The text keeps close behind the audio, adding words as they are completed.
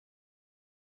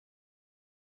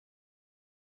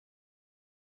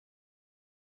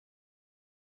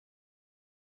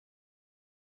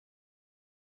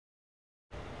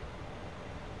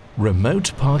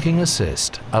Remote Parking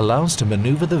Assist allows to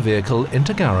maneuver the vehicle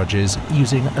into garages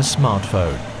using a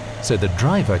smartphone, so the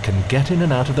driver can get in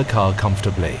and out of the car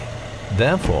comfortably.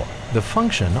 Therefore, the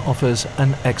function offers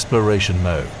an exploration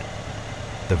mode.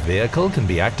 The vehicle can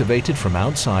be activated from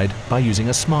outside by using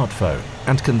a smartphone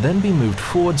and can then be moved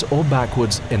forwards or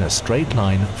backwards in a straight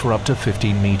line for up to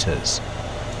 15 meters.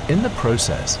 In the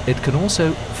process, it can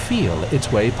also feel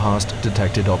its way past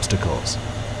detected obstacles,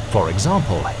 for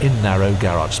example, in narrow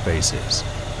garage spaces.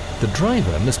 The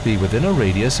driver must be within a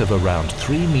radius of around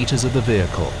 3 meters of the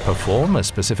vehicle, perform a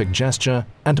specific gesture,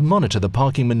 and monitor the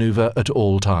parking maneuver at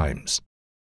all times.